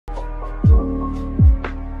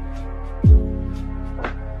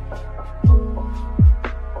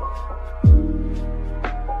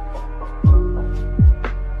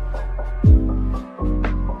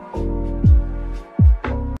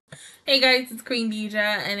Hey guys, it's Queendija,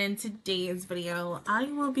 and in today's video,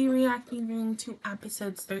 I will be reacting to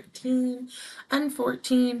episodes 13 and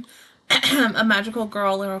 14 A Magical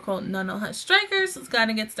Girl Lyrical Nanoha Strikers. Let's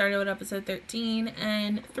gotta get started with episode 13,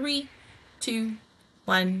 and 3, 2,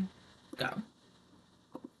 1, go.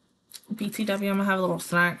 BTW, I'm gonna have a little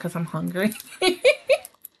snack because I'm hungry.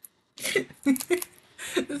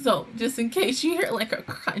 So, just in case you hear like a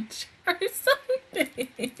crunch or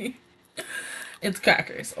something. It's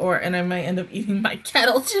crackers, and I might end up eating my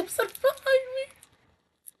kettle chips that are behind me.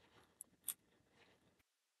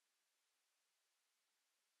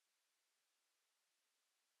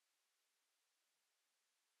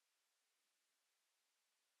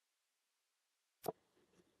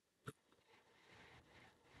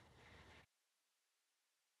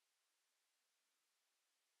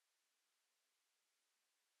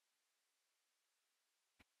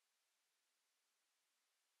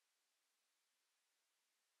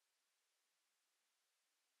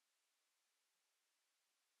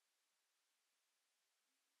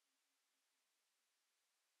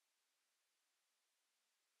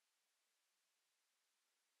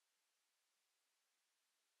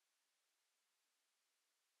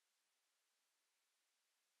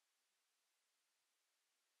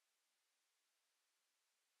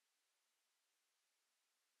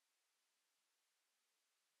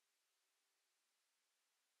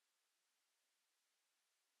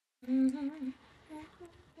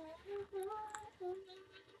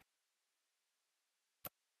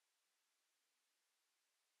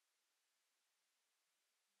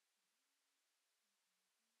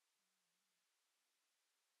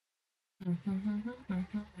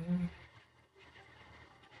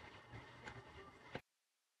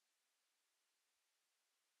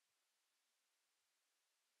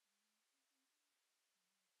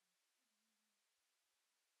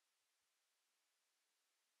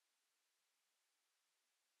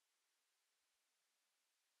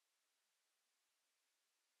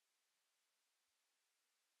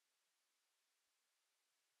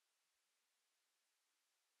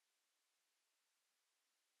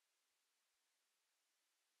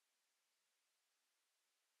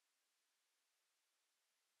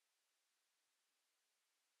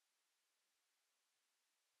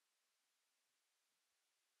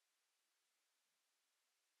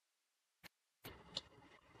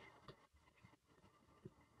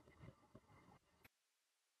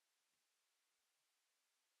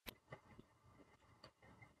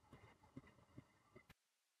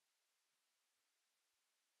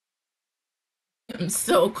 I'm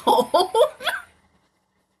so cold.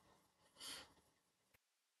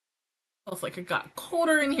 Feels like it got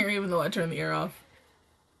colder in here even though I turned the air off.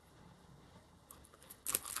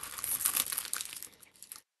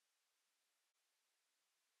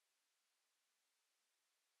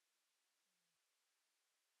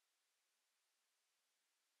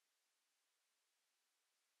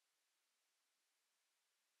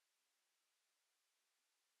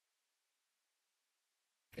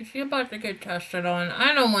 Is she about to get tested on?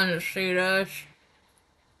 I don't want to see this.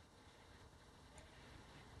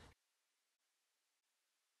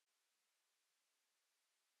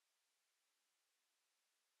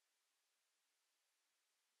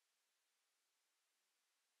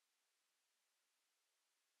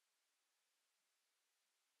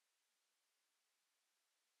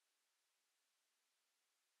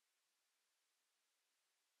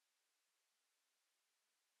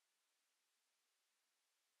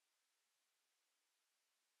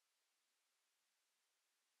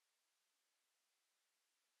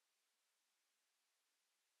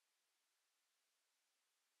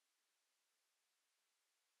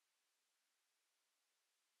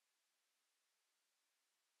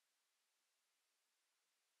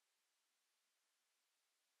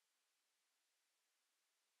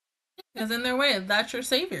 Because in their way, that's your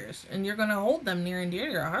saviors, and you're gonna hold them near and dear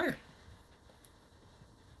to your heart.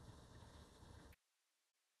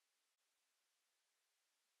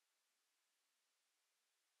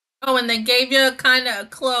 Oh, and they gave you kind of a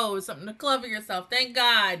clothes, something to cover yourself. Thank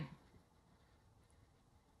God.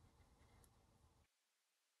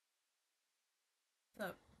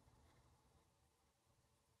 So,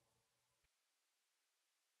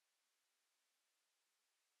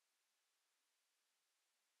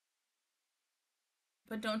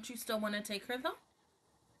 but don't you still want to take her though?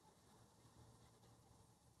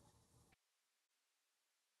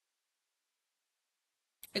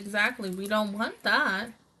 Exactly. We don't want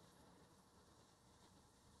that.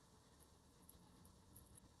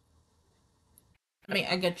 I mean,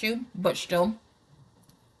 I get you, but still.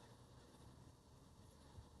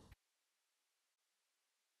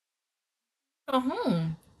 Go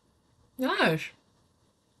home. Gosh.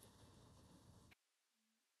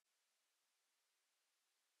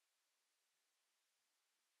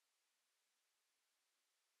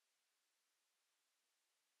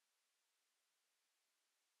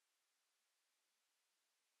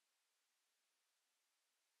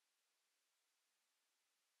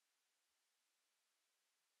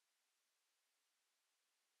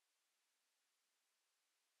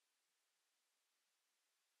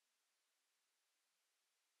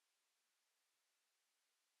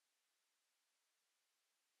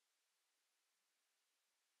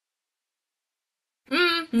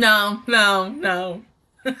 No, no, no.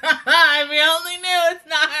 We only knew it's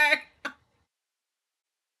not her.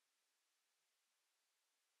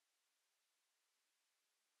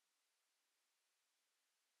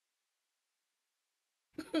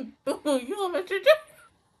 Ooh, you want me to do?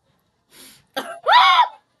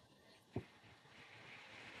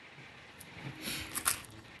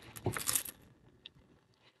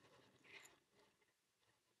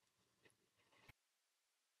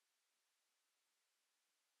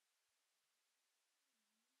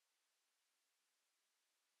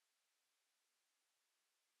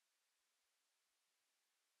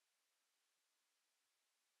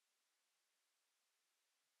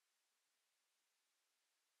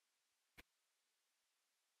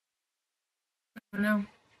 No.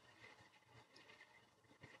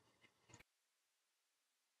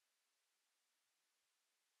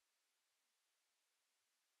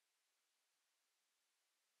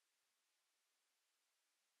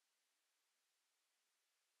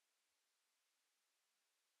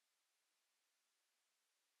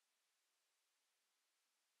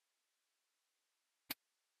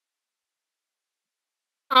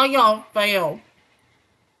 Oh, y'all fail.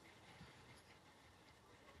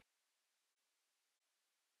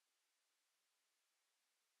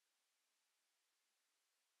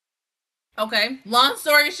 Okay, long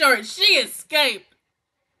story short, she escaped.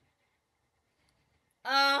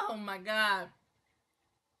 Oh my god.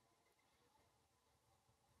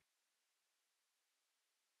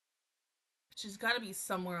 She's got to be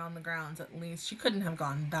somewhere on the grounds at least. She couldn't have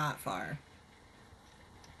gone that far.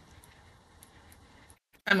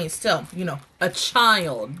 I mean, still, a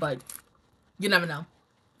child, but you never know.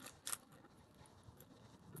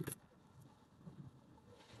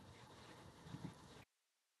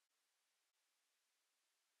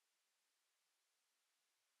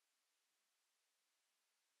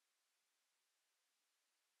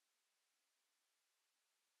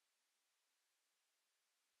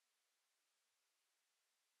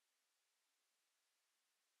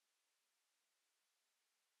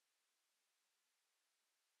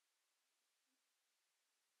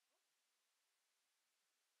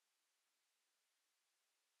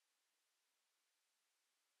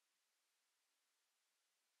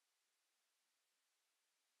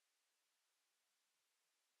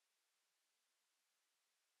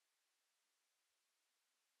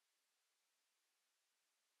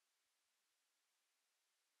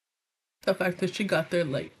 The fact that she got there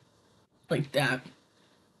late, like that.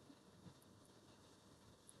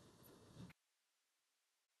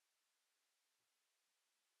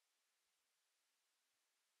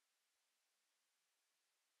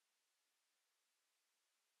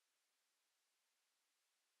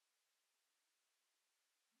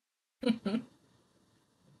 Can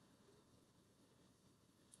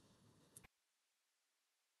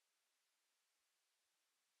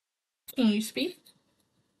you speak?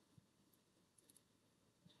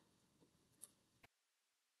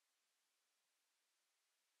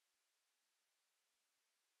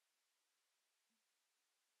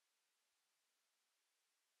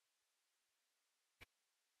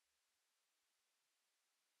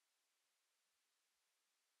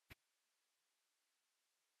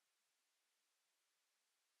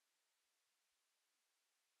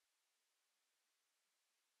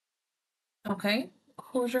 Okay.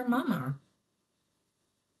 Who's your mama?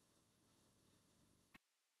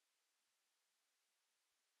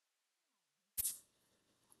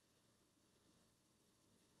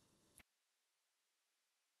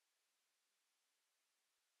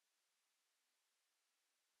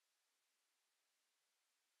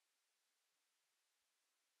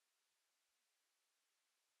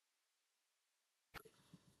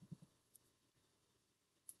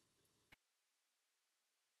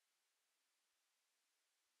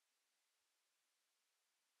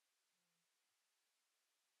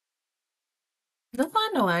 They'll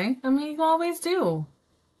find a way. I mean, you always do.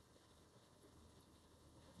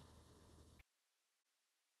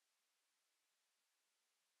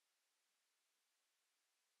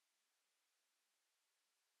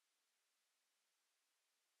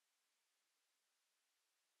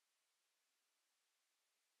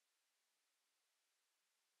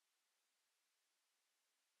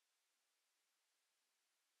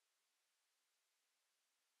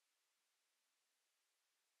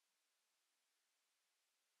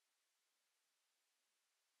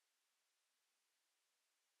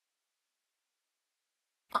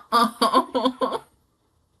 Oh.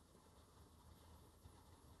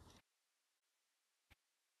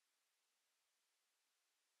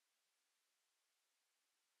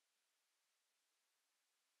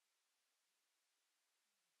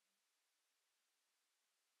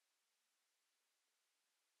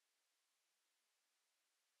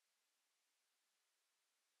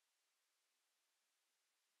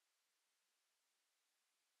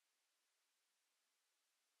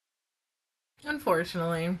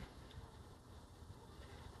 Unfortunately.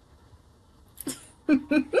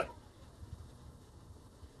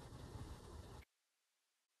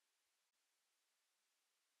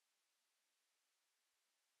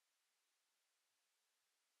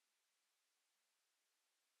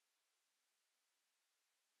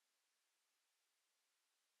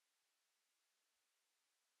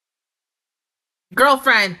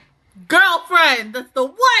 Girlfriend. Girlfriend. That's the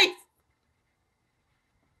wife.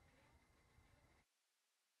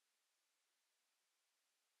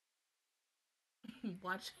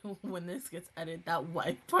 Watch when this gets edited, that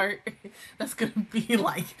wife part. That's gonna be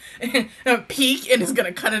like a peak and it's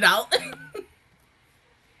gonna cut it out.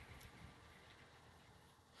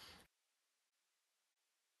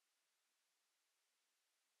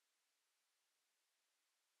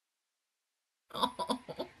 Oh.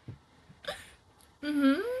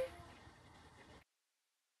 Mm-hmm.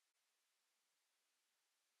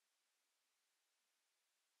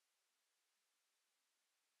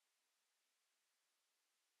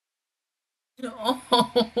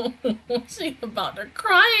 Oh, she's about to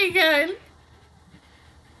cry again.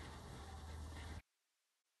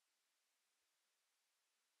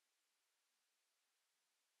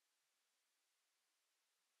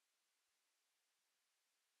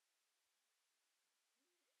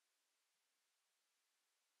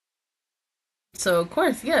 So of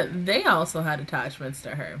course, yeah, they also had attachments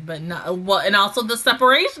to her, but not well, and also the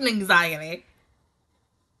separation anxiety.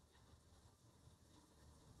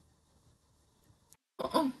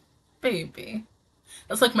 Oh, baby,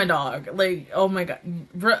 that's like my dog. Like, oh my god.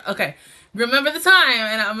 Okay, remember the time,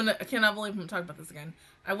 and I cannot believe I'm talking about this again.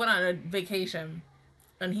 I went on a vacation,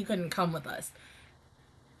 and he couldn't come with us.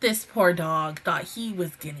 This poor dog thought he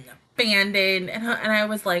was getting abandoned, and I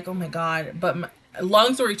was like, oh my god. But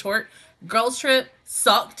long story short, girls trip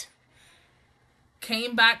sucked.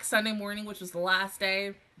 Came back Sunday morning, which was the last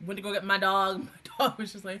day. Went to go get my dog. My dog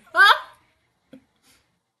was just like, ah.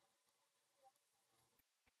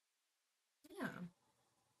 Yeah.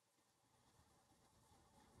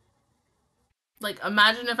 Like,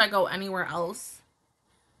 imagine if I go anywhere else,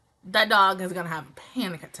 that dog is gonna have a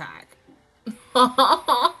panic attack.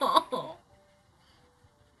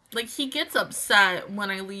 Like, he gets upset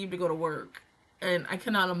when I leave to go to work, and I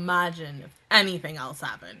cannot imagine if anything else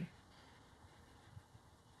happened.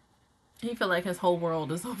 He feel like his whole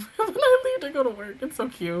world is over when I leave to go to work. It's so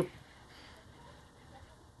cute.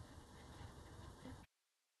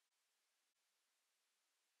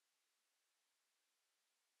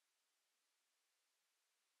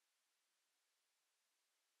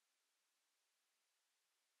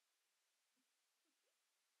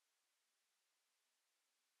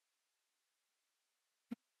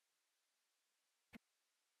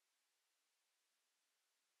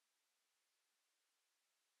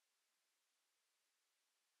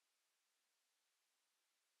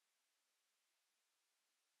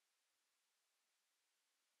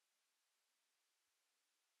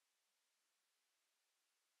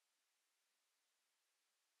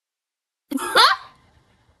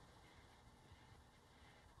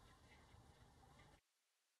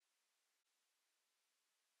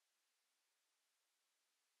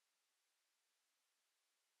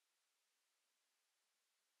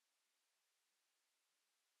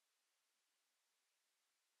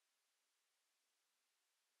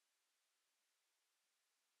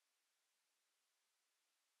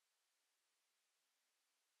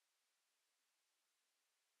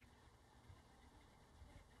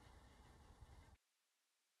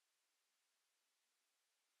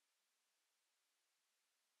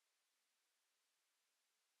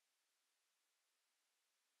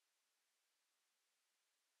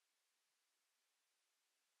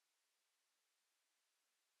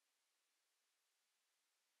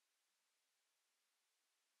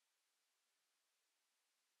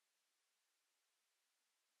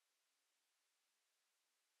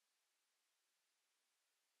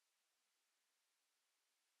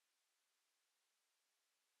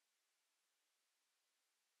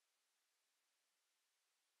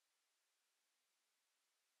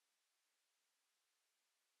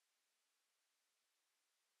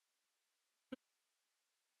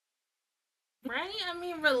 Right? I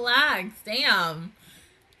mean, relax. Damn.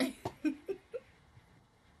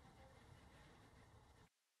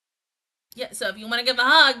 Yeah, so if you want to give a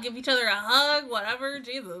hug, give each other a hug, whatever,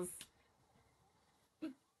 Jesus.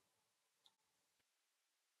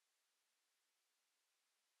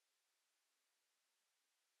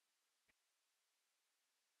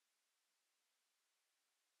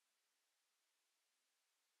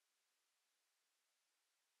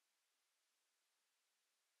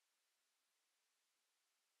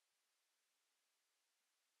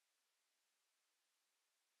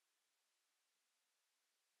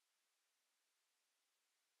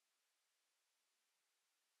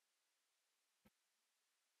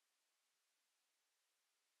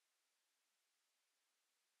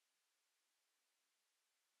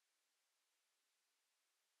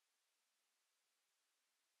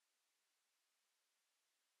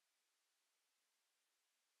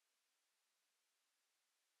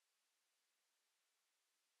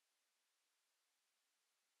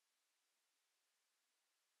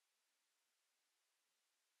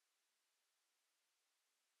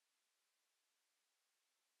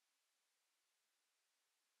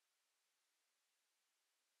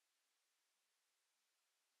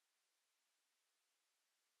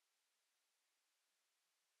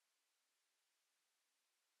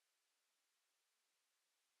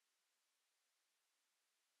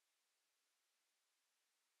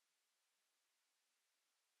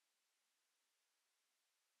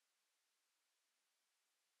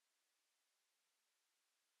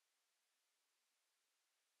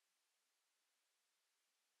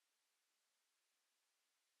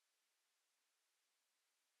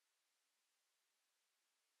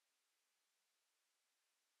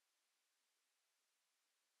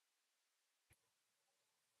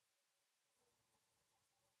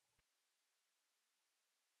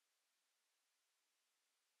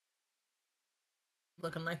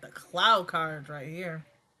 Looking like the cloud cards right here.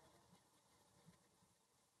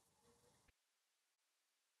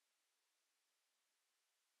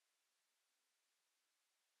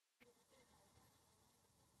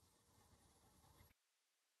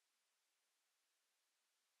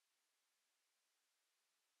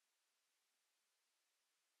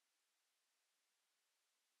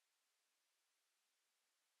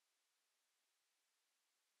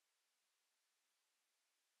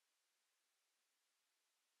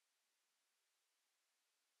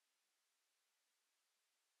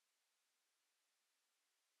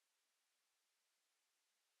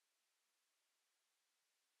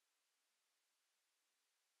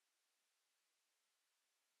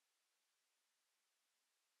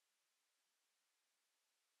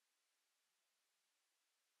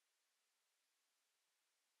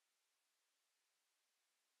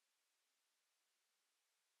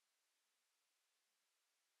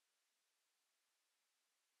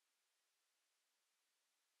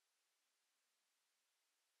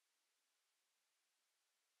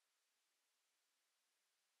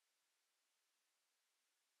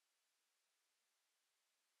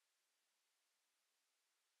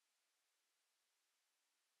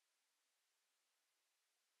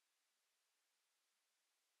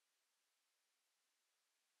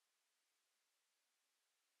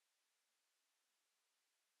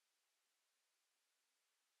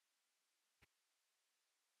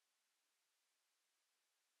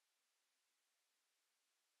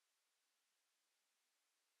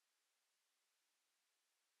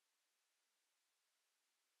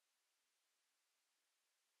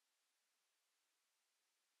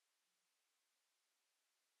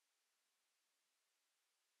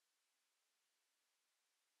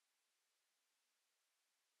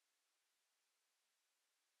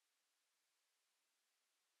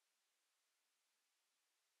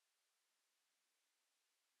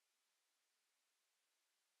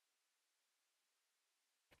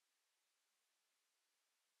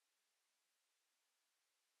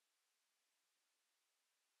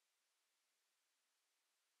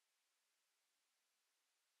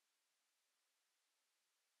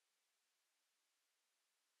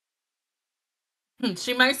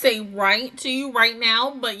 She might say right to you right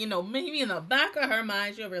now, but you know, maybe in the back of her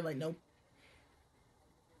mind, she'll be like, nope.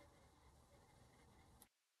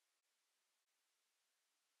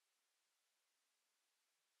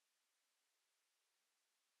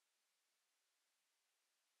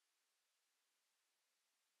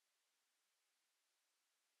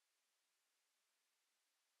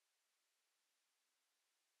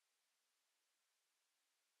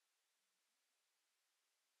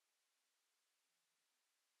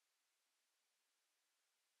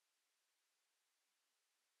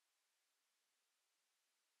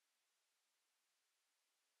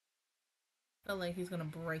 Feel like he's gonna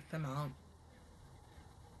break them out.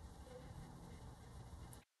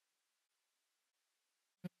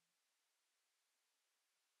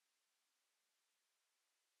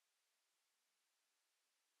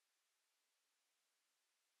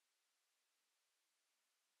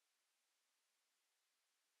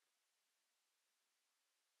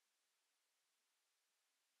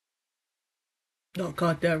 Oh,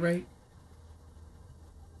 got that right.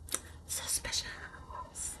 Suspicious.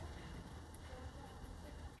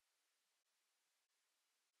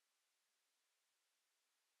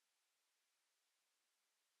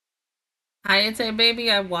 I say,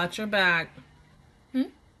 baby, I watch your back. Hmm?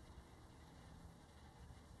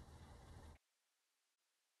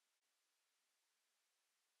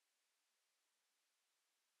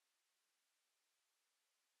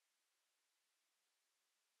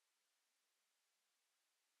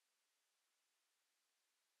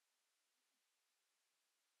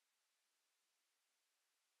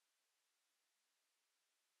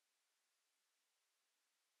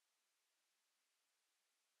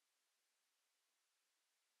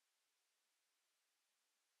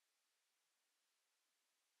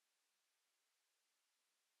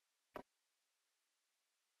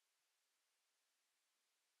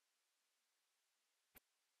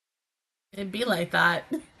 It'd be like that.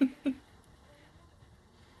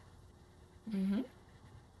 Hmm.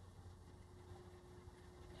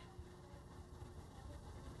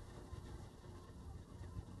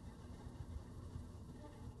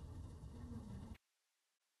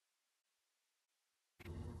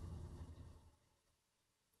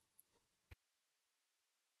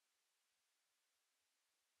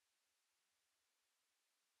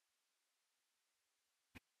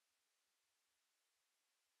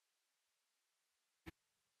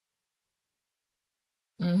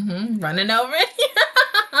 Hmm. Running over it.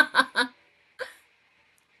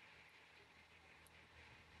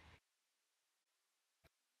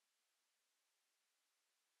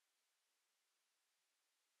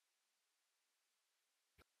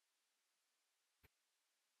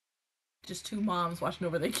 Just two moms watching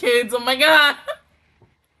over their kids. Oh my god.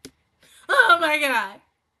 Oh my god.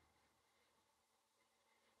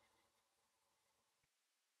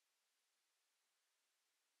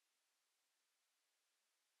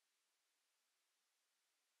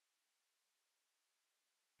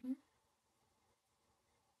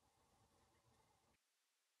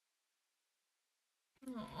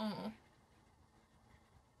 Oh.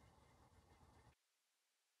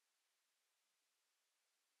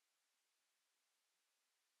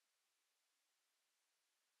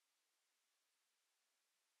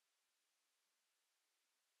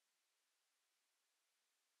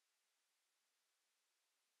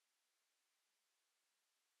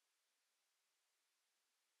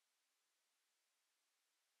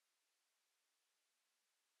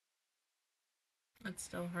 It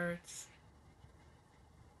still hurts.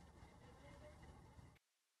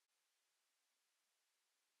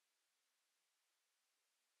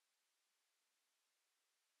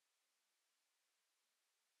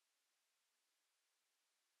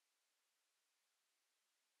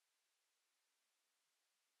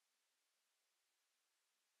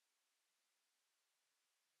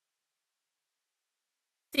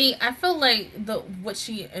 See, I feel like the what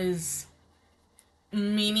she is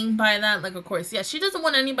meaning by that, like, of course, yeah, she doesn't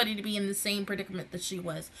want anybody to be in the same predicament that she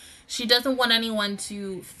was. She doesn't want anyone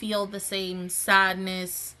to feel the same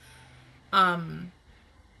sadness, um,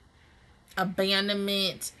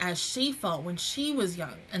 abandonment as she felt when she was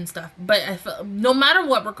young and stuff. But I feel, no matter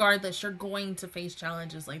what, regardless, you're going to face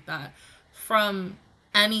challenges like that from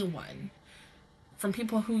anyone, from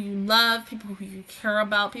people who you love, people who you care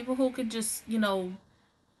about, people who could just,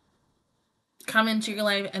 come into your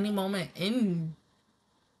life any moment in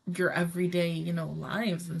your everyday,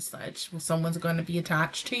 lives and such. Well, someone's going to be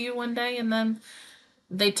attached to you one day and then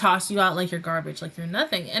they toss you out like you're garbage, like you're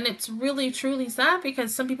nothing. And it's really, truly sad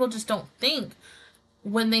because some people just don't think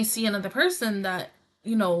when they see another person that,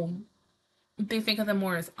 you know, they think of them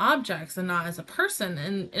more as objects and not as a person.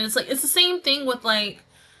 And it's like, it's the same thing with like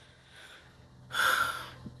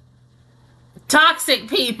toxic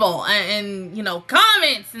people and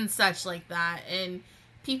comments and such like that, and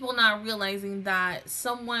people not realizing that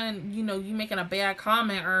someone, you making a bad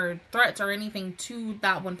comment or threats or anything to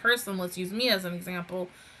that one person, let's use me as an example,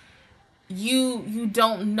 you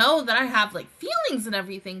don't know that I have like feelings and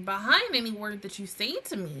everything behind any word that you say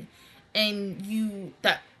to me, and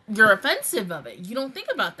you're offensive of it. You don't think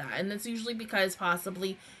about that, and it's usually because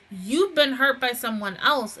possibly you've been hurt by someone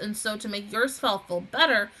else, and so to make yourself feel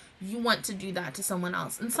better, you want to do that to someone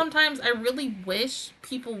else. And sometimes I really wish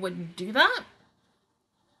people wouldn't do that,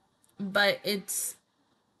 but it's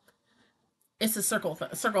a circle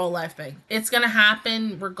of life thing. It's gonna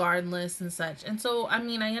happen regardless and such. And so, I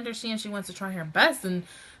mean, I understand she wants to try her best and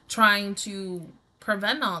trying to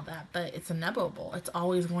prevent all that, but it's inevitable. It's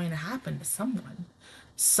always going to happen to someone.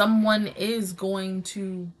 Someone is going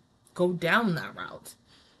to go down that route,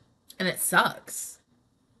 and it sucks.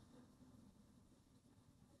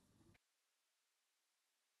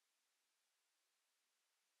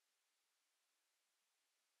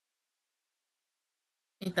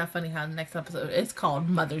 Ain't that funny how the next episode it's called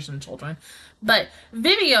Mothers and Children. But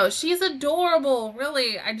Video, she's adorable.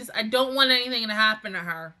 Really. I don't want anything to happen to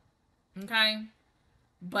her. Okay?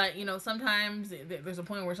 But you know, sometimes there's a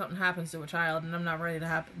point where something happens to a child, and I'm not ready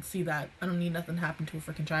to see that. I don't need nothing to happen to a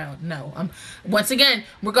freaking child. No, once again,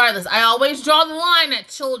 regardless, I always draw the line at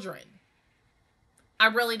children. I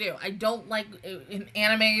really do. I don't like in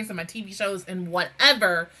animes and my TV shows and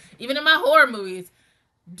whatever, even in my horror movies.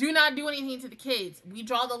 Do not do anything to the kids. We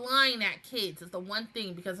draw the line at kids. It's the one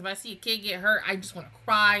thing, because if I see a kid get hurt, I just want to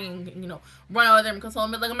cry and, you know, run over them and console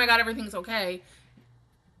them. Like, oh my god, everything's okay.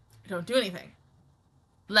 Don't do anything.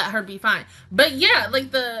 Let her be fine. But yeah,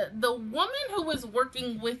 like the woman who was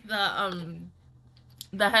working with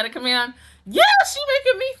the head of command, yeah, she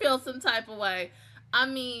making me feel some type of way. I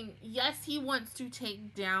mean, yes, he wants to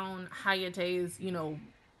take down Hayate's, you know,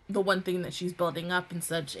 the one thing that she's building up and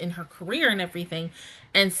such in her career and everything,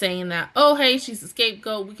 and saying that, oh, hey, she's a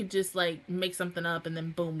scapegoat. We could just like make something up, and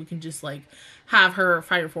then boom, we can just like have her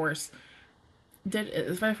fire force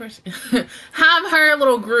have her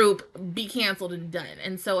little group be canceled and done.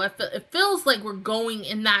 And so it feels like we're going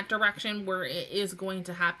in that direction where it is going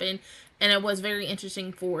to happen. And it was very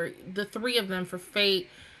interesting for the three of them, for Fate,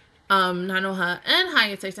 Nanoha, and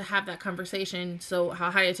Hayate, to have that conversation. So how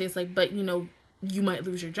Hayate's like, but you know, you might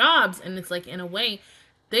lose your jobs. And it's like, in a way,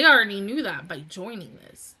 they already knew that by joining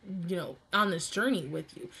this, you know, on this journey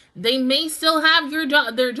with you. They may still have their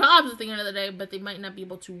jobs at the end of the day, but they might not be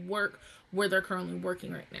able to work where they're currently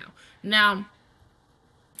working right now. Now,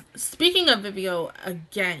 speaking of Vivio,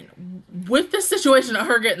 again, with the situation of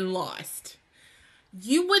her getting lost,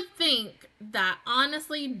 you would think that,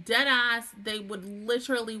 honestly, dead ass, they would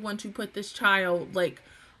literally want to put this child like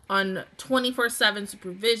on 24/7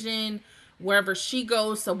 supervision. Wherever she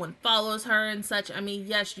goes, someone follows her and such. I mean,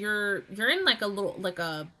 yes, you're in like a little, like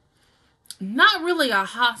a, not really a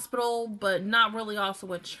hospital, but not really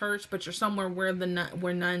also a church, but you're somewhere where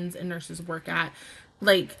where nuns and nurses work at,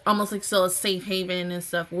 like almost like still a safe haven and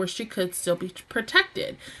stuff, where she could still be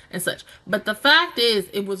protected and such. But the fact is,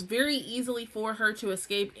 it was very easily for her to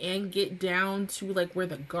escape and get down to like where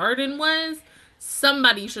the garden was.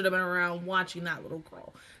 Somebody should have been around watching that little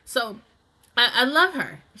girl. So I love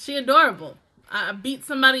her. She adorable. I beat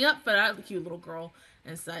somebody up for that cute little girl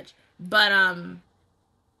and such. But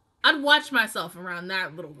I'd watch myself around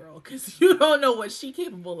that little girl, because you don't know what she's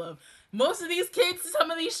capable of. Most of these kids,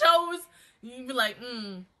 some of these shows, you be like,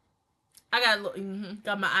 I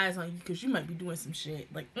got my eyes on you because you might be doing some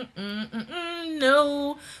shit. Like,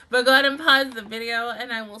 no. But go ahead and pause the video,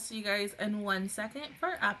 and I will see you guys in 1 second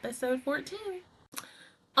for episode 14.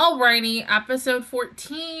 Alrighty, episode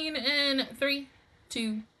 14 in 3,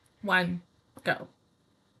 2, 1, go.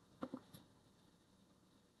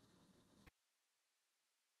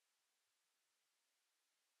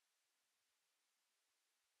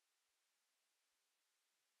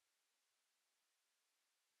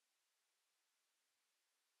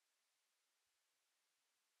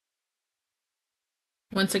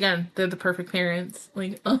 Once again, they're the perfect parents.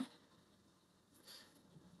 Like, oh.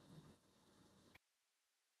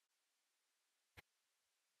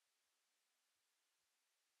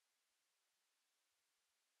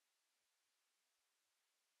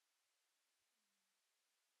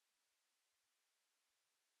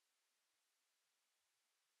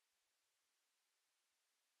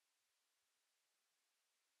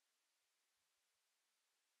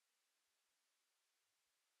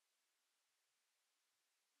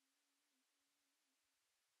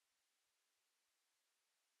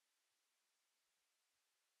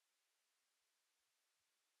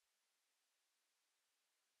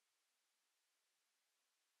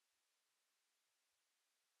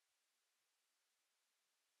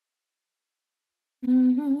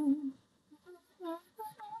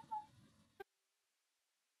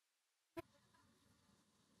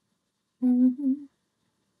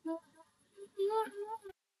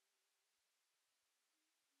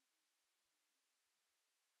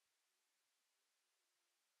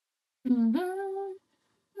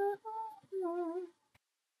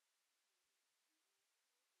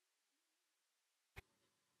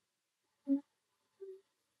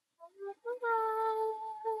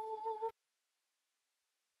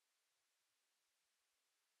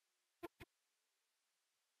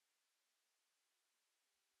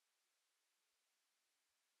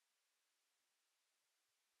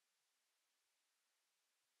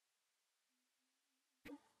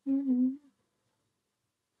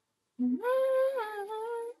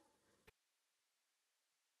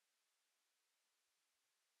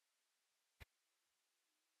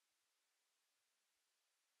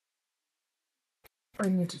 I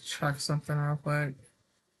need to check something real quick.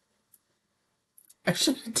 I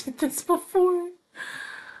should have did this before.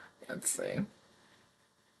 Let's see.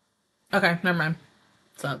 Okay, never mind.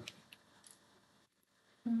 What's up?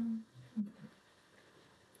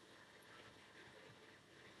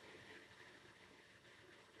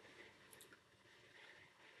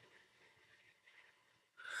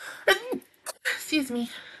 Excuse me.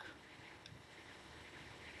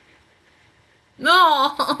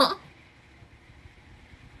 No.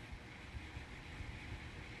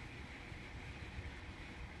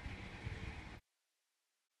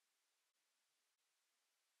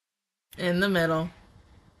 In the middle.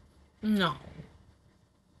 No.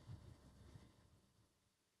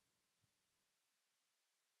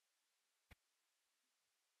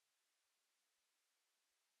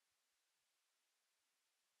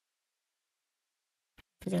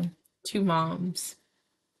 Again, two moms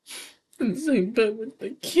in the same bed with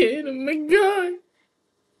the kid. Oh my god.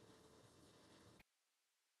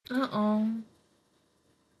 Uh-oh.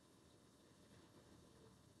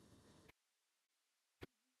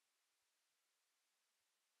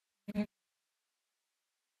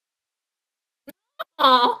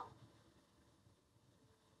 Oh.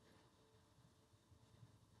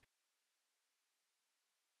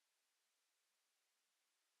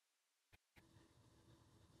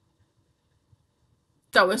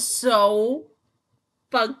 That was so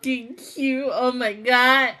fucking cute. Oh my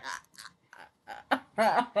god.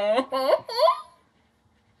 I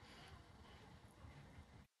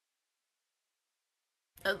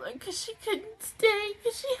was like, because she couldn't stay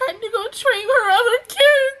because she had to go train her other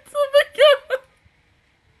kids. Oh my god.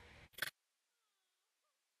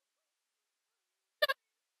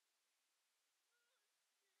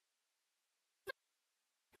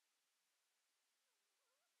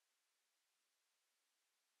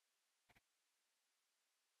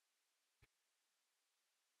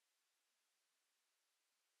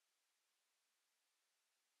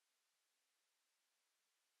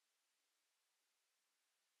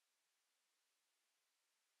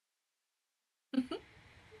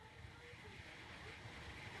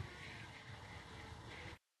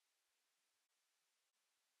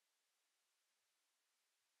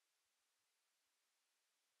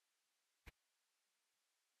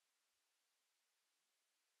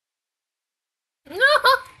 No.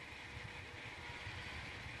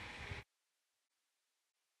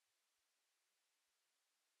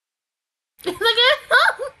 It's like,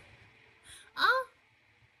 oh.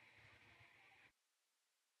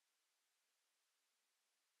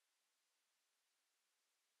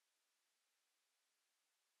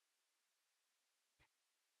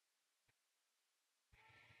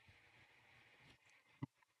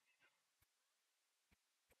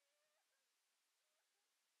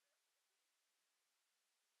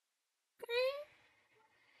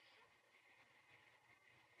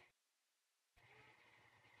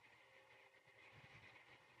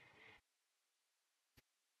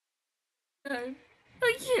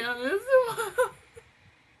 I can't.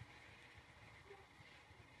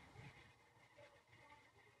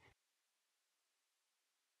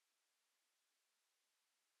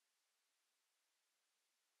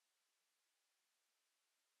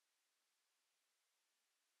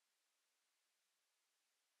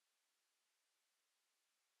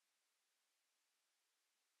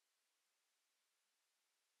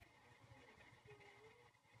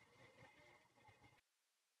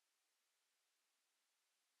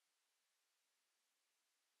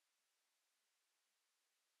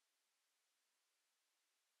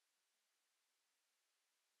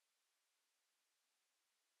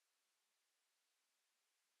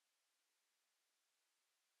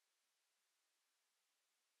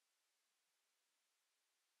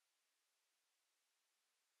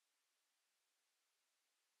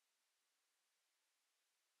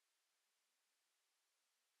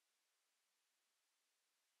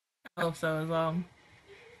 I hope so as well.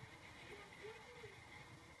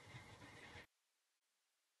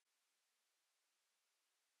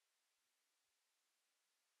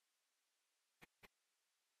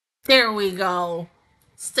 There we go.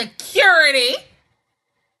 Security.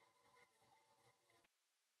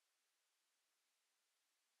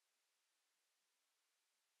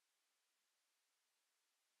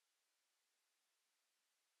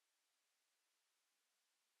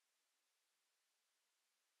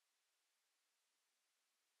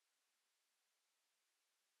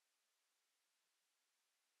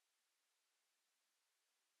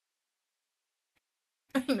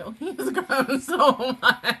 I know he's grown so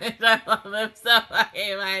much. I love him so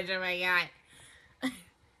fucking much. Oh my god.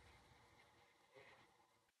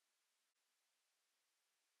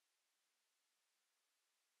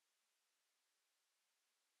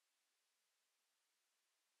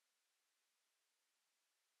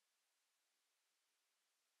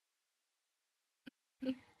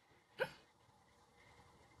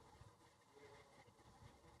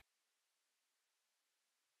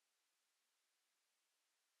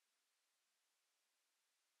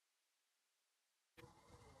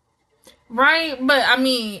 Right? But I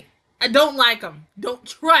mean, I don't like him. Don't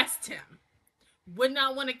trust him. Would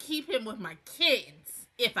not want to keep him with my kids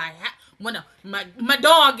if I had. Well, no, my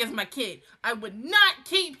dog is my kid. I would not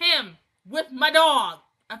keep him with my dog.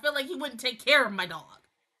 I feel like he wouldn't take care of my dog.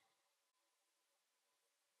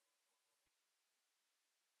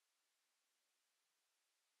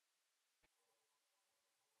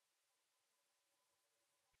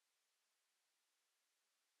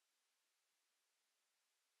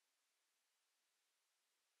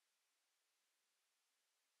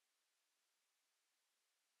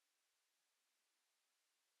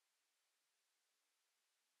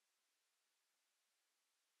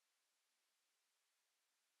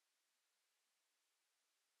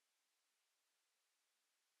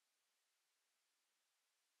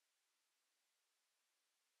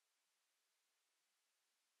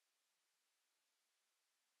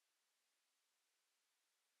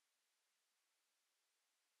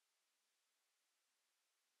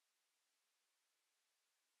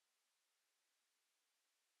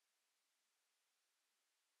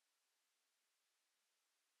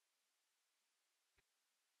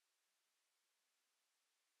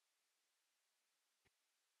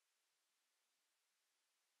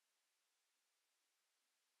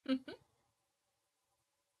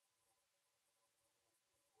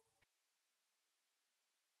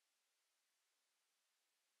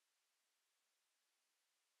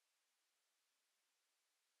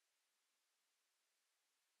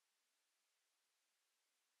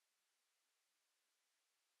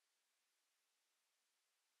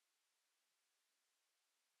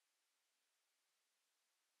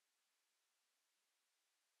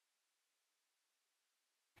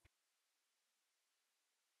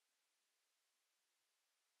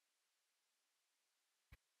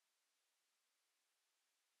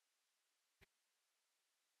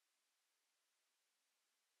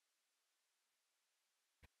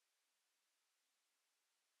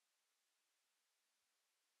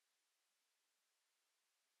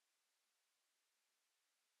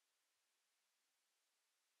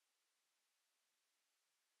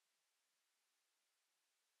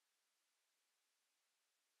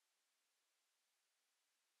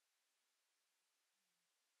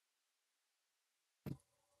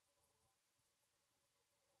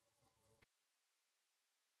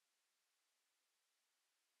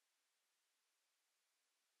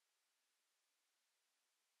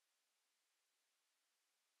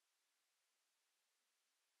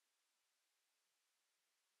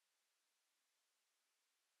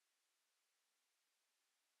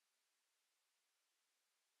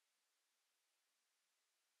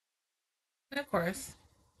 Of course.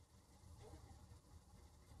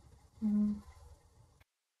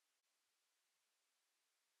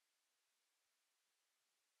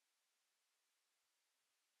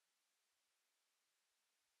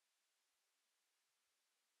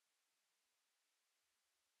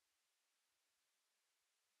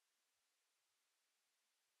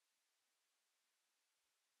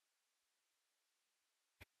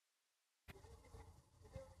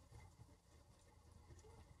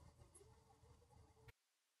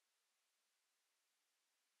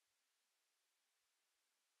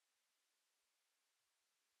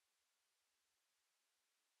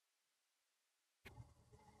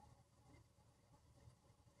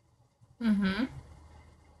 Mm-hmm.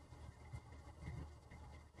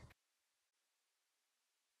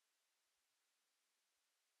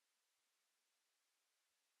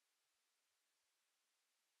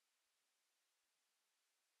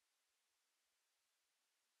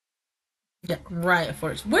 Yeah, Riot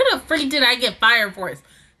Force. Where the freak did I get Fire Force?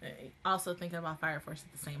 Also thinking about Fire Force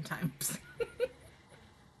at the same time.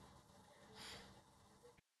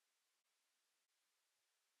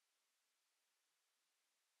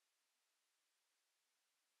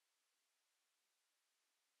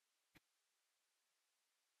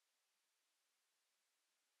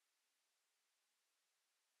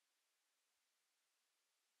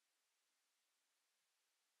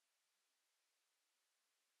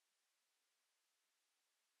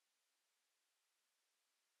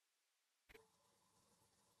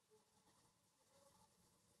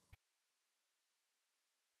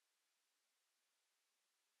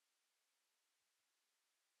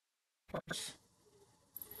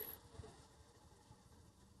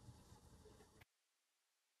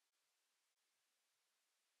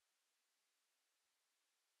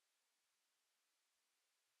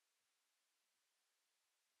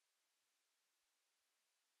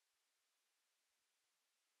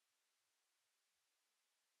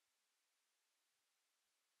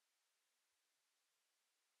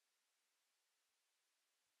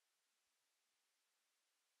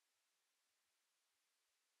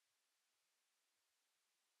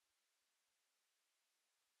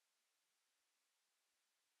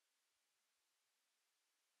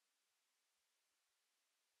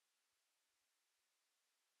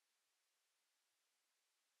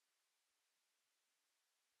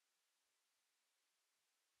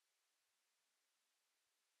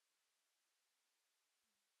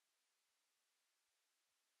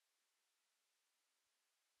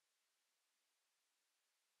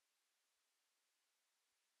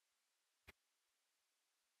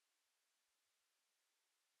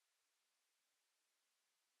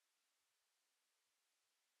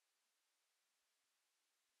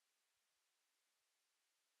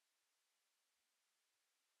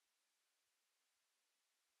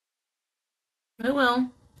 It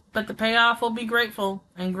will. But the payoff will be grateful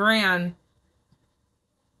and grand.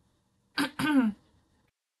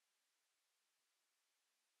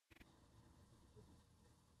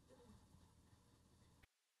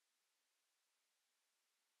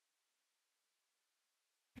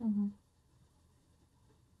 Mhm.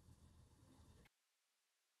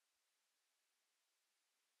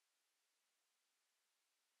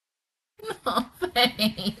 Oh,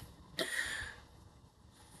 thanks.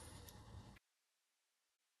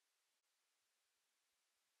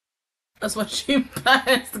 That's what she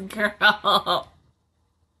best, girl.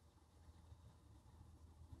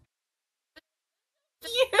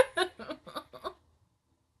 Yeah.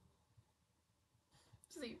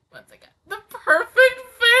 See, once again, the perfect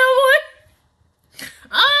family.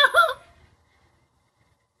 Oh,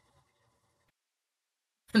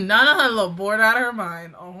 Nana had a little bored out of her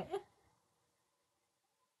mind. Oh,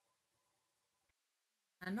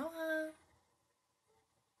 I know her.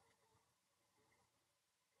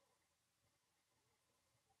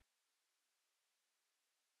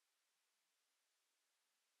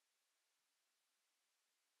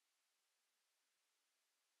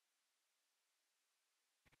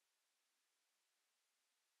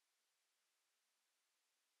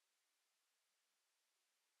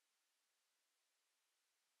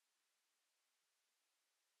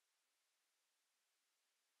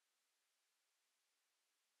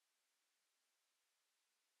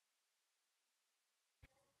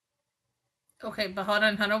 Okay, but hold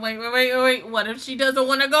on, wait. What if she doesn't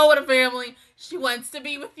want to go with a family? She wants to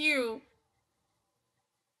be with you.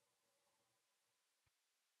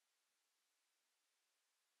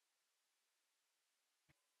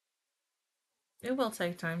 It will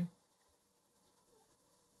take time.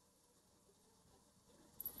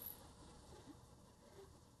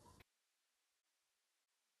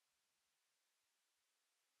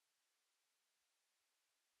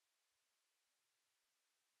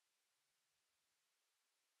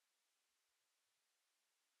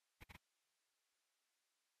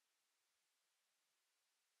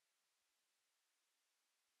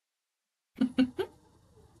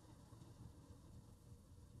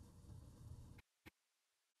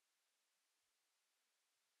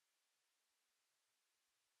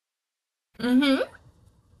 Mm-hmm.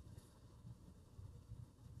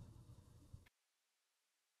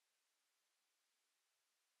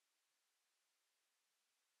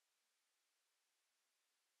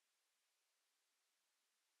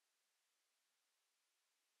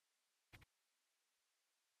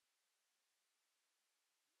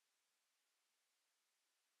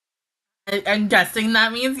 I'm guessing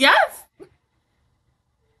that means yes.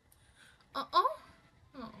 Oh. Oh.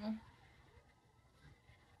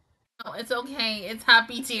 No, it's okay. It's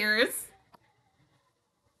happy tears.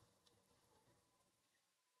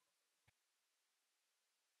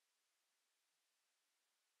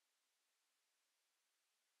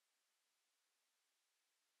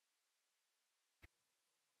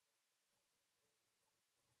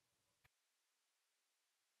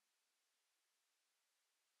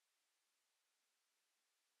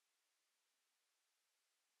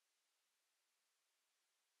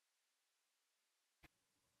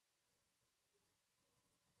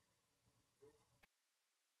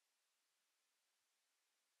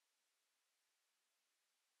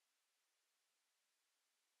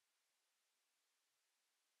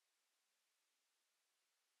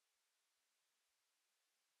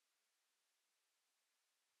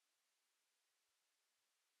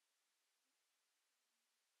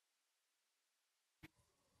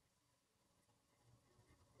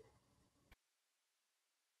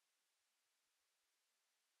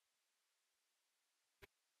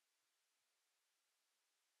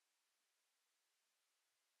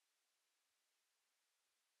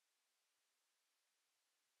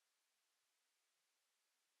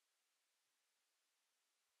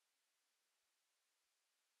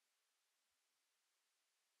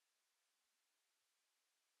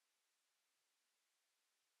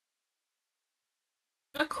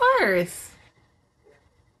 Of course.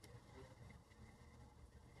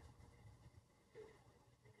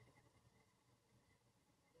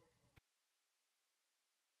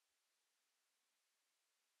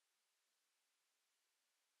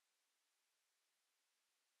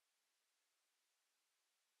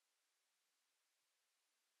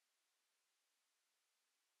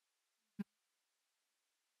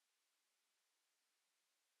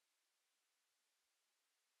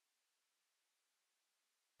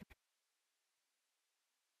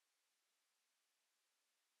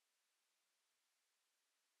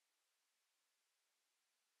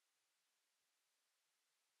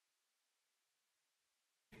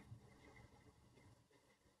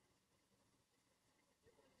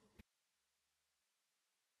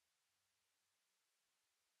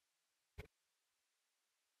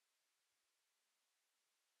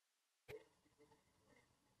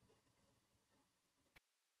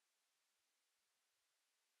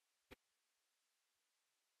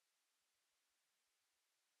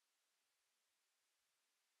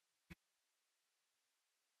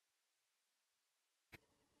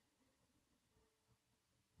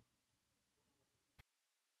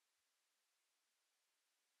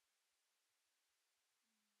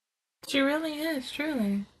 She really is,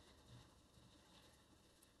 truly.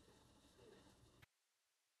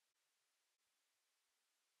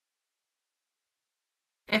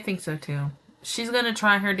 I think so too. She's gonna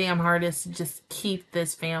try her damn hardest to just keep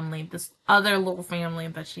this family, this other little family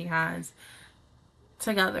that she has,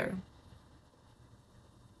 together.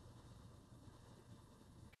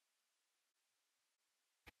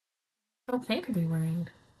 It's okay to be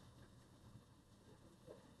worried.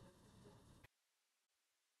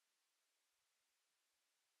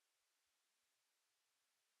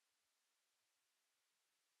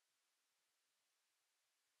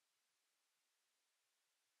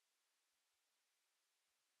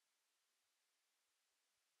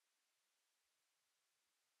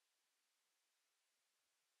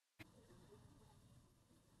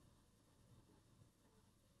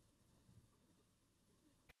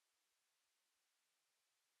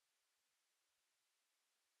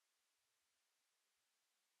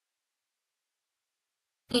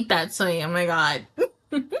 Eat that soy, oh my god.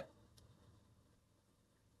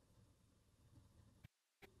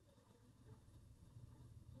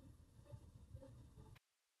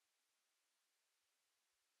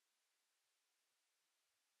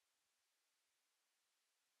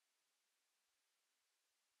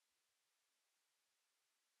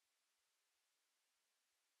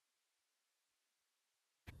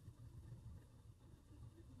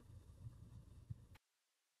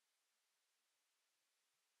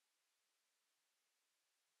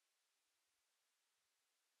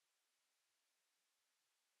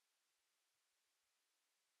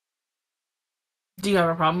 Do you have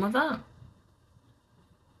a problem with that?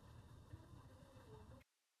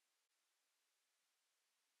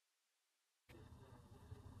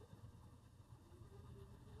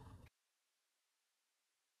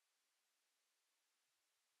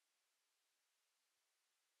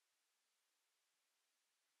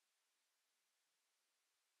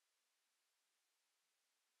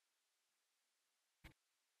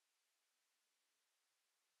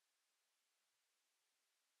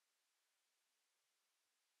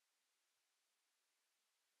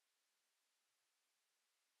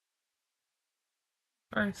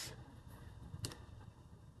 Of course.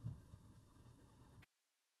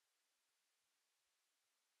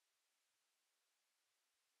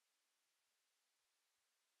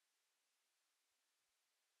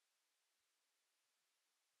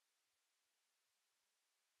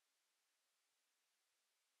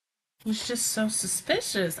 He's just so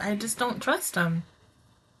suspicious. I just don't trust him.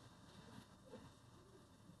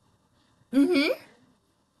 Mm-hmm.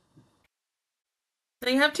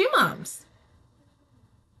 They have two moms.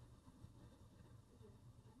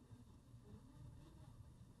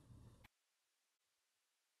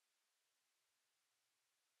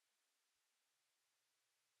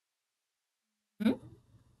 Mm-hmm.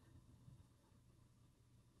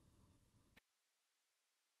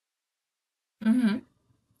 Mm-hmm.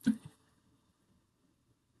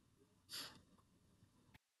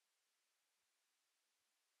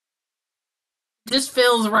 Just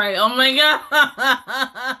feels right. Oh my god.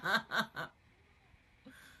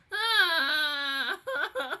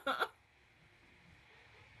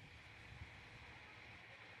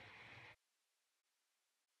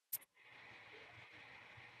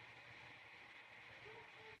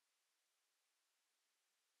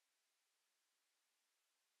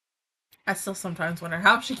 I still sometimes wonder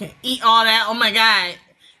how she can eat all that. Oh my god.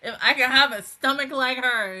 If I could have a stomach like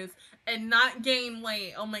hers and not gain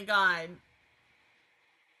weight. Oh my god.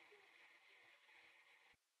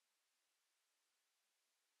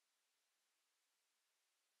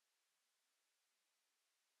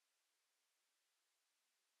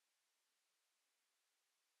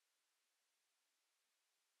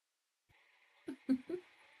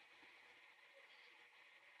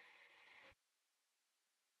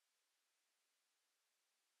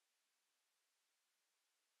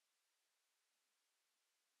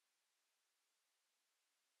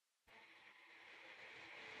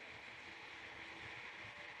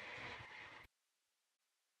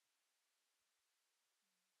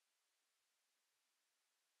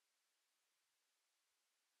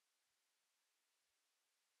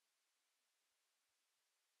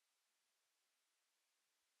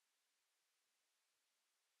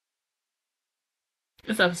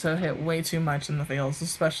 This episode hit way too much in the feels,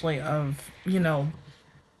 especially of,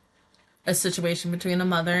 a situation between a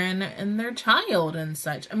mother and their child and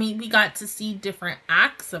such. I mean, we got to see different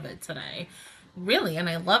acts of it today. Really, and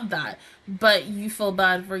I love that. But you feel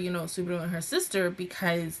bad for, Subaru and her sister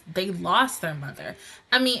because they lost their mother.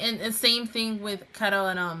 I mean, and same thing with Karo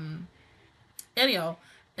and Erio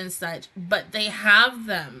and such. But they have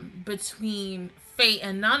them between Fate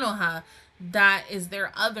and Nanoha, that is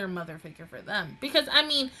their other mother figure for them. Because, I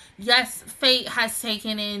mean, yes, Fate has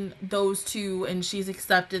taken in those two and she's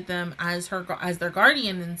accepted them as their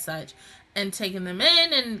guardian and such, and taken them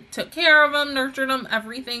in and took care of them, nurtured them,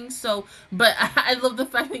 everything. So, but I love the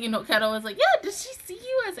fact that, you know, Keto was like, yeah, does she see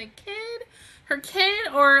you as a kid? Her kid,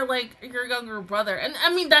 or like your younger brother? And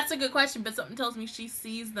I mean, that's a good question, but something tells me she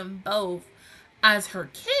sees them both as her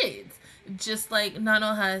kids, just like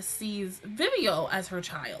Nanoha sees Vivio as her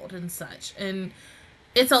child and such. And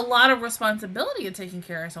it's a lot of responsibility in taking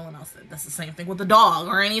care of someone else. That's the same thing with a dog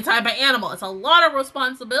or any type of animal. It's a lot of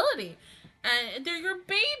responsibility. And they're your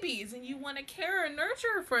babies, and you want to care and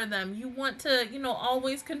nurture for them. You want to, you know,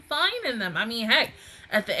 always confide in them. I mean, heck,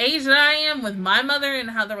 at the age that I am with my mother and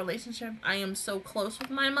how the relationship, I am so close with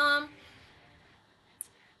my mom.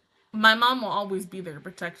 My mom will always be there to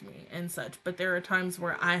protect me and such. But there are times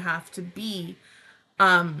where I have to be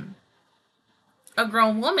a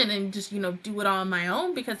grown woman and just, you know, do it all on my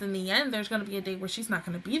own, because in the end, there's going to be a day where she's not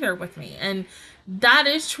going to be there with me. And that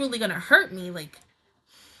is truly going to hurt me. Like,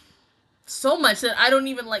 so much that I don't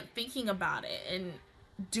even like thinking about it. And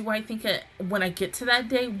do I think it, when I get to that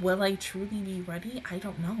day, will I truly be ready? I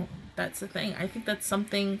don't know. That's the thing. I think that's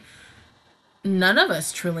something none of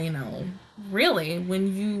us truly know. Really,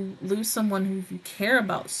 when you lose someone who you care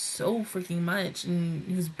about so freaking much and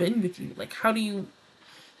who's been with you, like, how do you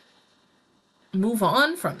move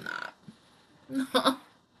on from that? Wait,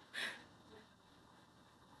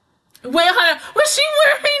 hold on. Was she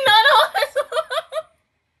wearing Nanoha's?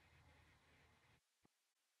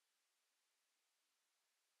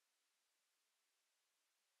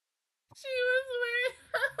 She was wearing.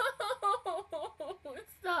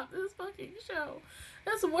 Stop this fucking show.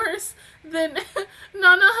 That's worse than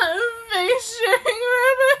Nana face sharing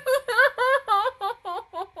ribbon.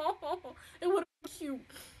 It would have been cute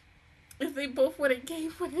if they both would have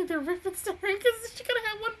gave one of their ribbons to her, because she could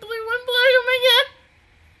have had one blue, one black. Oh my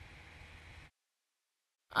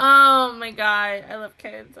god. Oh my god. I love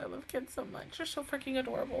kids. I love kids so much. They're so freaking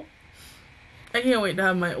adorable. I can't wait to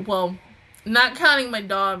have my, well, not counting my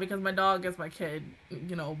dog, because my dog is my kid,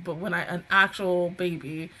 you know, but when I, an actual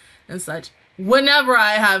baby and such, whenever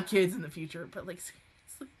I have kids in the future, but like,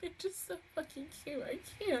 seriously, they're just so fucking cute. I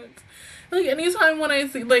can't. Like, anytime when I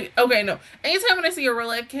see, like, okay, no, anytime when I see a real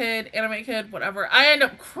life kid, anime kid, whatever, I end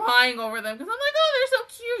up crying over them, because I'm like, oh, they're so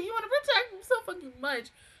cute. You want to protect them so fucking much.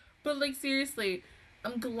 But like, seriously,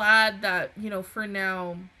 I'm glad that, you know, for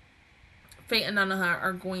now, Fate and Nanoha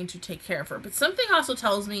are going to take care of her. But something also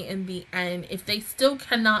tells me in the end, if they still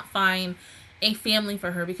cannot find a family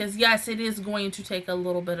for her, because yes, it is going to take a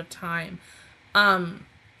little bit of time.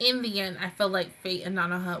 In the end, I feel like Fate and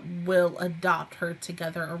Nanoha will adopt her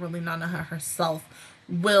together, or really Nanoha herself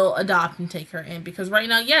will adopt and take her in. Because right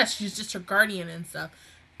now, yes, she's just her guardian and stuff.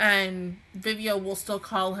 And Vivio will still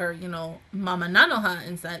call her, you know, Mama Nanoha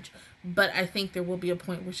and such. But I think there will be a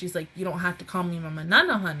point where she's like, you don't have to call me Mama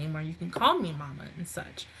Nanoha anymore. You can call me Mama and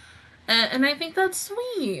such. And I think that's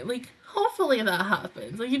sweet. Like, hopefully that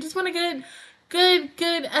happens. Like, you just want a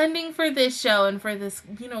good ending for this show and for this,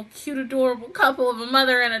 you know, cute, adorable couple of a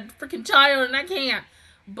mother and a freaking child, and I can't.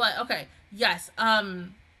 But, okay, yes,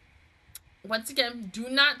 once again, do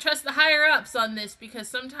not trust the higher-ups on this, because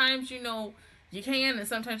sometimes, you know, you can, and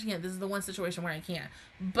sometimes you can't. This is the one situation where I can't.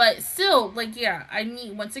 But still, like, yeah, I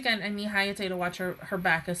need, once again, I need Hayate to watch her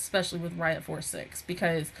back, especially with Riot Force 6,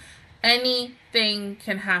 because anything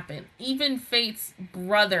can happen. Even Fate's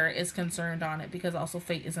brother is concerned on it, because also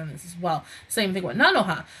Fate is in this as well. Same thing with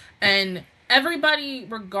Nanoha. And everybody,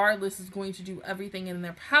 regardless, is going to do everything in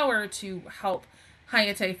their power to help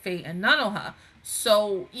Hayate, Fate, and Nanoha.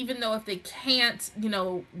 So even though if they can't, you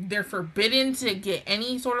know, they're forbidden to get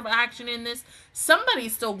any sort of action in this,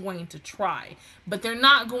 somebody's still going to try. But they're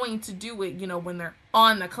not going to do it, you know, when they're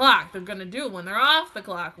on the clock. They're going to do it when they're off the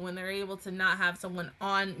clock, when they're able to not have someone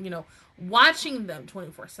on, you know, watching them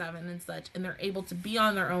 24/7 and such, and they're able to be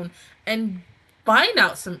on their own and find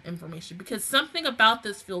out some information, because something about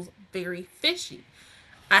this feels very fishy.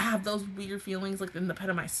 I have those weird feelings, like in the pit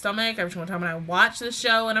of my stomach every single time when I watch this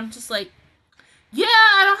show, and I'm just like, yeah,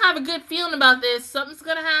 I don't have a good feeling about this. Something's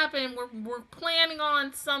gonna happen. We're planning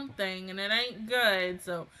on something, and it ain't good.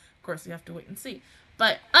 So, of course, you have to wait and see.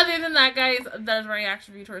 But other than that, guys, that is my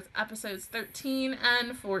reaction review towards episodes 13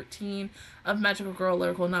 and 14 of Magical Girl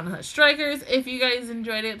Lyrical Nanoha Strikers. If you guys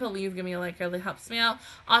enjoyed it, please give me a like. It really helps me out.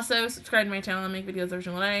 Also, subscribe to my channel and make videos every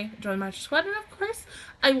single day. Join the Magic Squad, and of course,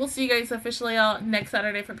 I will see you guys officially out next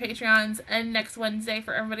Saturday for Patreons and next Wednesday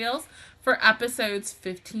for everybody else for episodes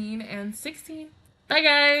 15 and 16. Bye,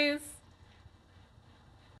 guys!